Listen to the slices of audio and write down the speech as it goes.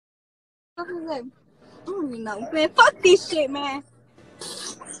What is that? I don't even know. Man, fuck this shit, man.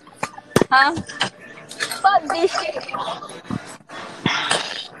 Huh? Fuck this shit.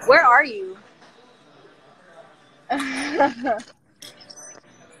 Where are you?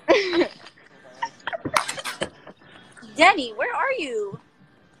 Denny, where are you?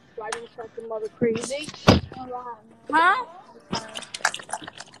 Driving fucking mother crazy. Huh?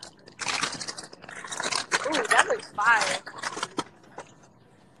 Ooh, that looks fire.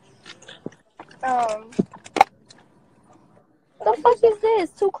 What the fuck is this?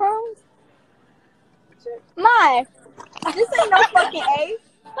 2 crumbs? My, this ain't no fucking A.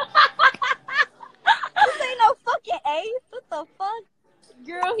 This ain't no fucking A. What the fuck?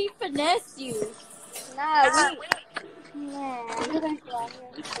 Girl, he finessed you. Nah, Man,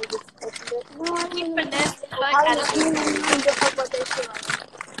 he finessed the fuck out of you.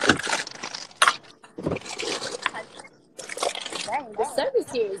 Dang, the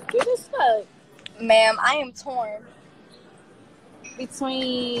service here is good as fuck. Ma'am, I am torn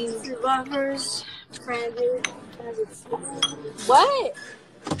Between lovers, friends. what?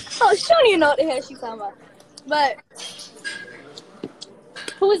 Oh, she don't even know what the hell she's talking about. But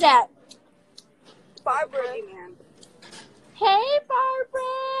Who's that? Barbara, man. Hey,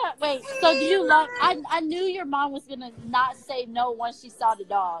 Barbara. Wait, so do you love? I knew your mom was gonna not say no once she saw the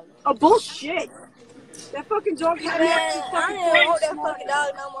dog. Oh, bullshit. That fucking dog had me Man, actually I fucking don't want that fucking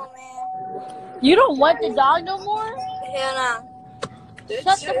dog no more, man. You don't want the dog no more? Hell no.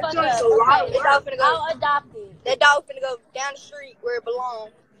 Shut the fuck up. Okay, that dog finna go. I'll adopt it. That dog finna go down the street where it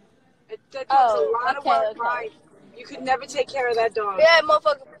belongs. That takes Oh, a lot of okay, work, okay. right? You could never take care of that dog. Yeah,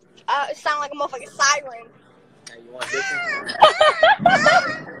 motherfucker. It sound like a motherfucking siren. Hey, you want this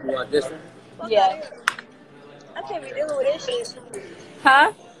one? You want this one? Fuck Yeah. outta here. I can't be dealing with this shit.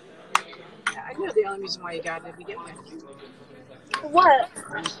 Huh? I know the only reason why you got it to begin with. What?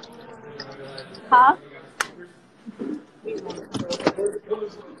 Huh?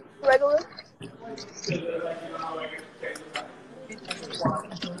 Regular?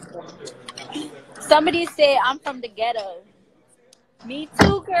 Somebody said I'm from the ghetto. Me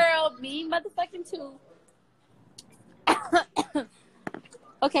too, girl. Me motherfucking too.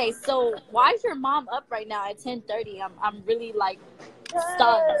 Okay, so why is your mom up right now at 10:30? I'm really like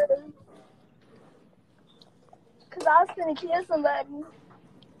stunned. Cause I was finna kill somebody.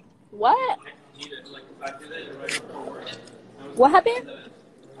 What? What happened?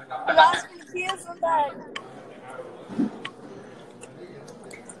 Cause I was finna kill somebody.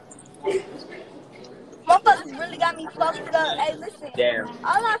 Motherfuckers really got me fucked up. Hey, listen. Damn.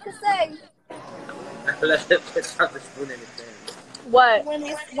 All I can say, Let's start the spoon in the thing. What? when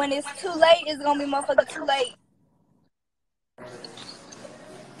it's too late, it's gonna be motherfucking too late.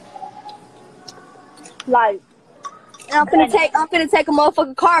 Like, And I'm finna take a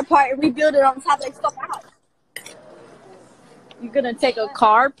motherfucking car apart and rebuild it on top of this fucking house. you gonna take a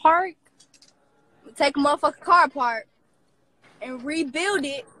car park? Take a motherfucking car apart and rebuild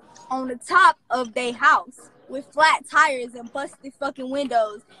it on the top of their house with flat tires and busted fucking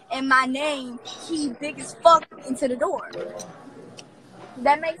windows and my name key big as fuck into the door. Does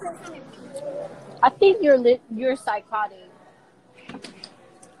that make sense to you? I think you're psychotic.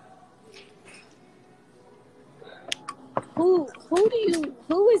 Who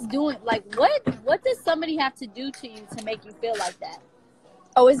is doing, like, what does somebody have to do to you to make you feel like that?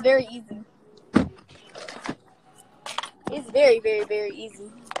 Oh, it's very easy. It's very, very, very easy.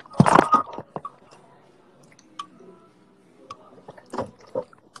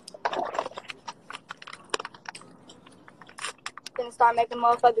 Gonna start making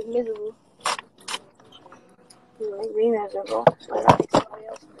motherfuckers miserable. Miserable.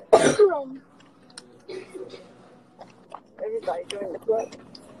 Everybody doing the club.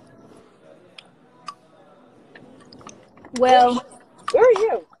 Well, Where are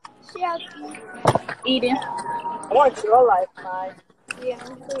you? She out eating. I want your life, Mike. yeah.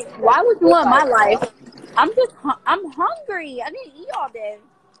 Why would you want my life? I'm hungry. I didn't eat all day.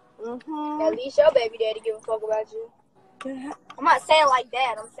 Mm-hmm. At least your baby daddy give a fuck about you. I'm not saying like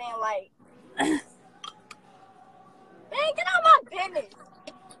that. I'm saying like, man, get out of my business.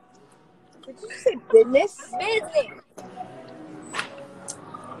 Did you say business? Business.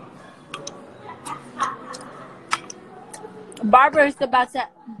 Barbara,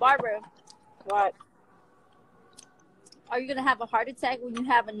 What? are you gonna have a heart attack when you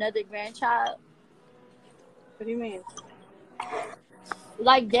have another grandchild? What do you mean?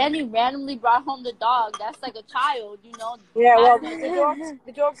 Like Danny randomly brought home the dog. That's like a child, you know. Yeah, well,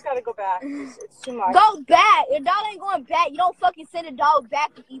 the dog's got to go back. It's too much. Go back. Your dog ain't going back. You don't fucking send a dog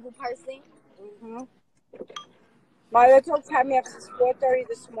back, you evil person. Mm-hmm. My adults had me up since 4:30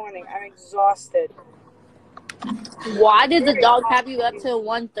 this morning. I'm exhausted. Why did the dog have you up till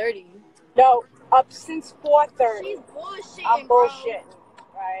 1:30? No, up since 4:30. She's bullshitting, I'm bullshitting,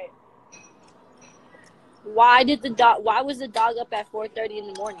 right? Why was the dog up at 4:30 in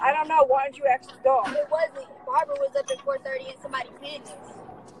the morning? I don't know. Why don't you ask the dog? It wasn't. Barbara was up at 4:30 in somebody's business.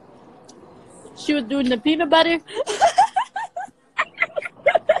 She was doing the peanut butter.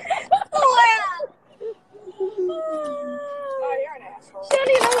 Wow. Oh, you're an asshole.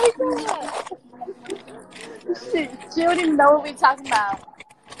 She don't even know what we're talking about.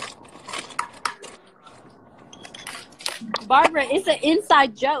 Barbara, it's an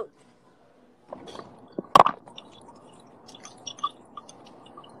inside joke.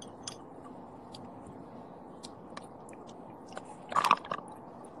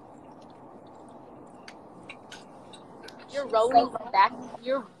 You're rolling back.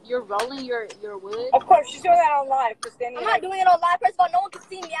 You're rolling your wood. Of course, she's doing that on live. I'm not doing it on live. First of all, no one can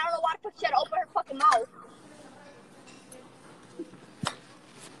see me. I don't know why the fuck she had to open her fucking mouth.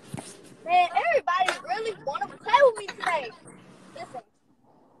 Man, everybody really want to play with me today. Listen,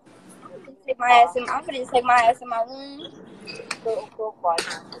 I'm gonna just take my ass in my room. Go fly.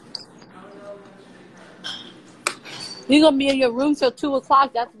 You're gonna be in your room till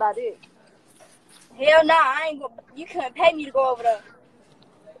 2:00. That's about it. Hell nah, I ain't gonna. You couldn't pay me to go over there.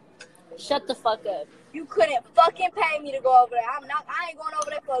 Shut the fuck up. You couldn't fucking pay me to go over there. I ain't going over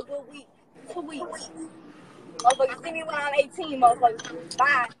there for a good week, 2 weeks. Motherfuckers, see me when I'm 18, motherfuckers.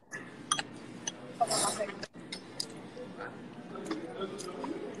 Bye.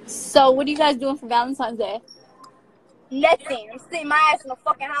 So, what are you guys doing for Valentine's Day? Nothing. I'm sitting my ass in the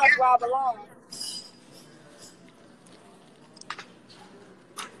fucking house where I belong.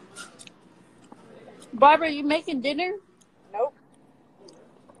 Barbara, you making dinner? Nope.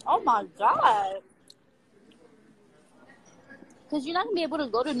 Oh my god. Because you're not going to be able to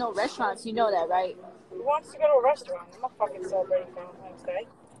go to no restaurants. You know that, right? Who wants to go to a restaurant? I'm not fucking celebrating Valentine's Day.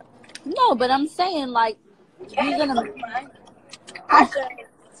 No, but I'm saying, like, you're going to... I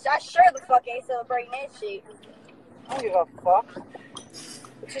sure the fuck ain't celebrating that shit. I don't give a fuck.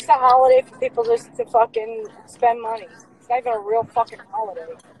 It's just a holiday for people just to fucking spend money. It's not even a real fucking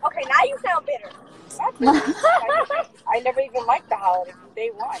holiday. Okay, now you sound bitter. I never even liked the holiday from day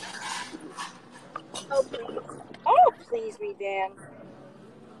one. Oh, please. Oh, please me, Dan.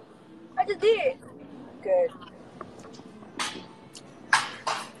 I just did. Good.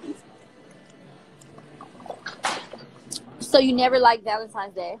 So you never liked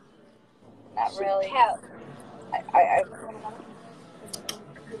Valentine's Day? Not really. Hell. I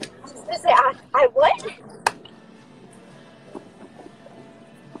Just say, I what?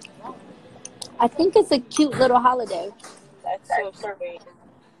 I think it's a cute little holiday. That's so sweet.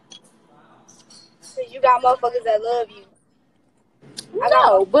 So you got motherfuckers that love you.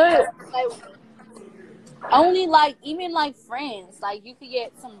 No, but Play with me. only like, even like friends. Like, you could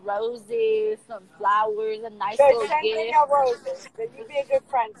get some roses, some flowers, a nice Good, little send gift. Danielle roses. You be a good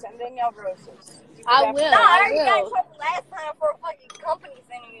friend. Send Danielle roses. I will. Nah, I I already got in will. trouble last time for a fucking company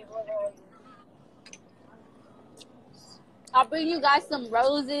sending me roses. I'll bring you guys some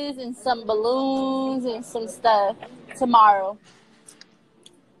roses and some balloons and some stuff tomorrow.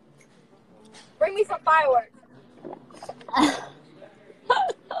 Bring me some fireworks.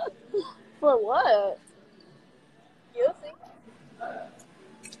 For what? You'll see.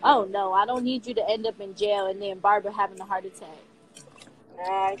 Oh, no. I don't need you to end up in jail and then Barbara having a heart attack.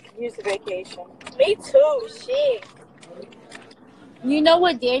 Nah, I could use the vacation. Me too. Shit. You know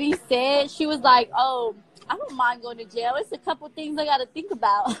what Danny said? She was like, oh, I don't mind going to jail. It's a couple things I got to think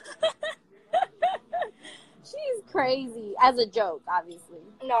about. She's crazy. As a joke, obviously.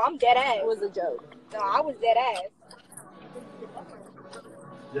 No, I'm dead ass. It was a joke. No, I was dead ass.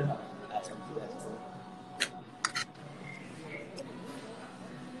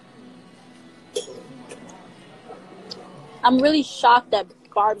 I'm really shocked that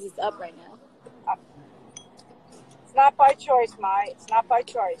Barb's is up right now. It's not by choice, Mai. It's not by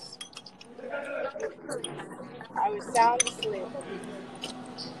choice. I was sound asleep.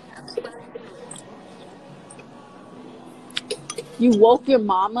 You woke your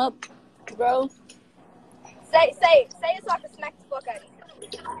mom up, bro? Say it so I can smack the fuck out of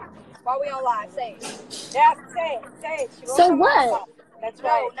you. While we on live, say it. Yeah, say it. She woke So her mom what? up. That's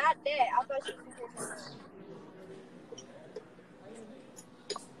right. No, not that. I thought she was here something.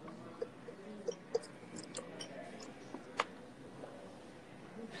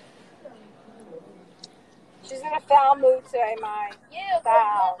 She's in a foul mood today, Mai. Yeah,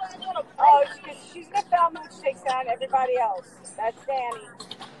 Foul. but Oh, she's in a foul mood. She takes down everybody else. That's Danny.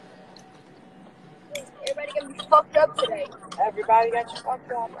 everybody Everybody gonna be fucked up today. Everybody got you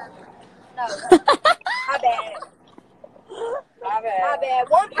fucked up. No. My bad. My bad. My bad.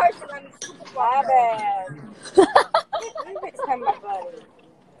 One person got me super fucked My up. bad. You FaceTime my buddy.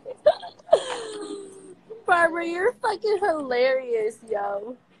 Barbara, you're fucking hilarious,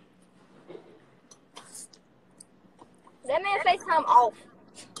 yo. That man FaceTime off.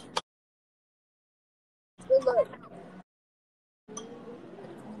 Good luck.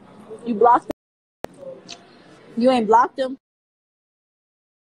 You blocked him? You ain't blocked him?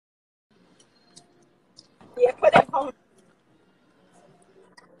 Yeah, put that phone.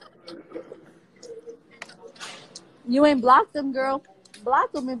 You ain't blocked him, girl.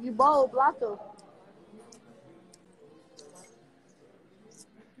 Block him if you bold. Block him.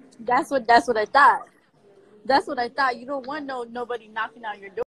 That's what I thought. That's what I thought. You don't want nobody knocking on your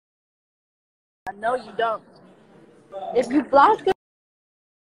door. I know you don't. If you block him,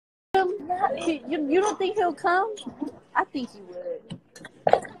 you don't think he'll come? I think he would.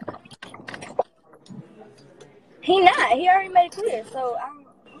 He not. He already made it clear. So I don't.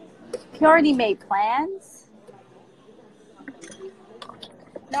 He already made plans.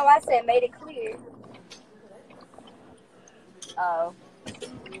 No, I said made it clear. Oh.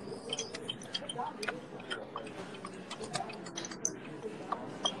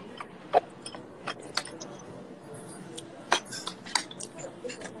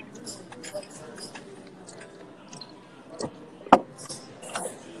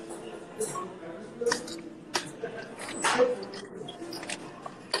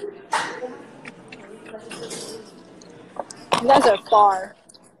 You guys are far.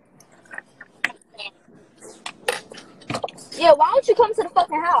 Yeah, why don't you come to the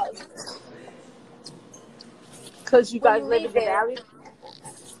fucking house? Because you When guys you live leave in the there. valley?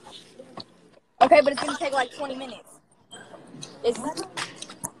 Okay, but it's gonna take like 20 minutes.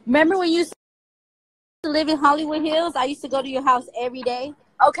 Remember when you used to live in Hollywood Hills? I used to go to your house every day.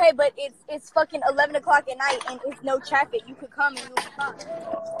 Okay, but it's fucking 11 o'clock at night and it's no traffic. You could come and you'll be fine.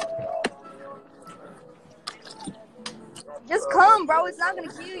 Just come, bro. It's not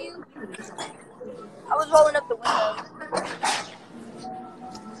gonna kill you. I was rolling up the window.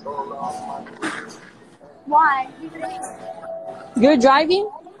 Why? You're driving?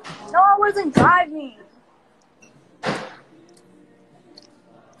 No, I wasn't driving.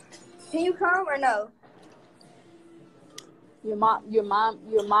 Can you come or no? Your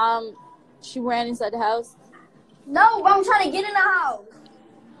mom, she ran inside the house? No, bro, I'm trying to get in the house.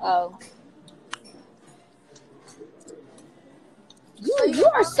 Oh. You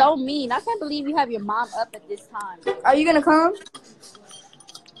are so mean. I can't believe you have your mom up at this time. Are you gonna come?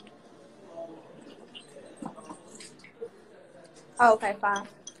 Oh, okay, fine.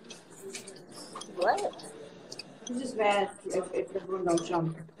 What? He's just mad if the room don't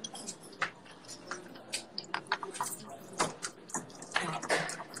jump.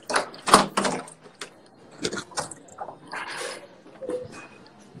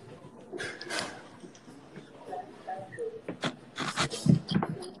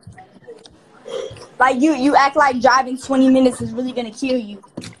 Like you act like driving 20 minutes is really gonna kill you.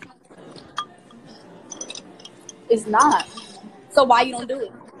 It's not. So why you don't do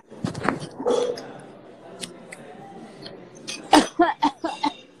it?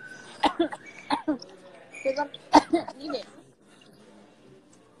 Eat it.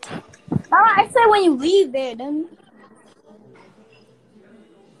 I said when you leave there, dummy.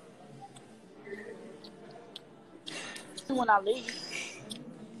 When I leave.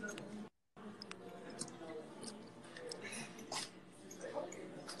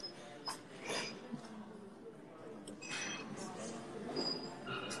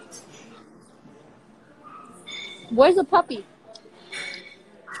 Where's the puppy?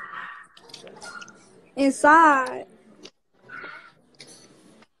 Inside.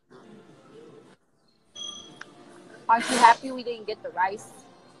 Aren't you happy we didn't get the rice?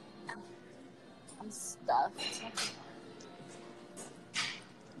 I'm stuffed.